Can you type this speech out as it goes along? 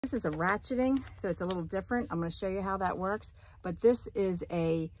This is a ratcheting, so it's a little different. I'm going to show you how that works. But this is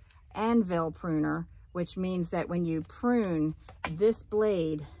a anvil pruner, which means that when you prune, this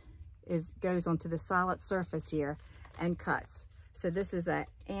blade goes onto the solid surface here and cuts. So this is an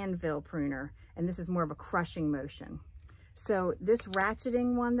anvil pruner, and this is more of a crushing motion. So this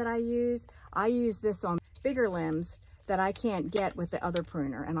ratcheting one that I use this on bigger limbs that I can't get with the other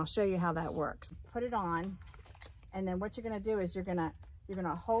pruner, and I'll show you how that works. Put it on, and then what you're gonna do is you're gonna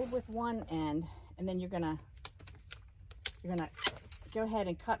hold with one end, and then you're gonna go ahead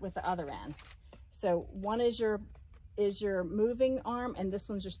and cut with the other end. So one is your moving arm, and this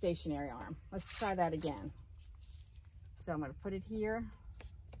one's your stationary arm. Let's try that again. So I'm gonna put it here.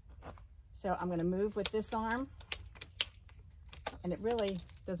 So I'm gonna move with this arm, and it really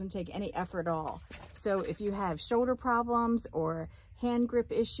doesn't take any effort at all. So if you have shoulder problems or hand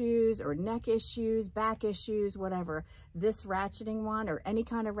grip issues or neck issues, back issues, whatever, this ratcheting one or any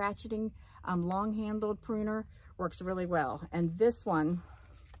kind of ratcheting long-handled pruner works really well. And this one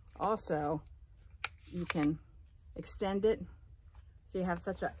also, you can extend it so you have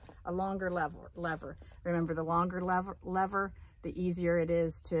such a longer lever. Remember, the longer lever, the easier it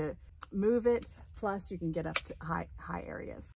is to move it, plus you can get up to high areas.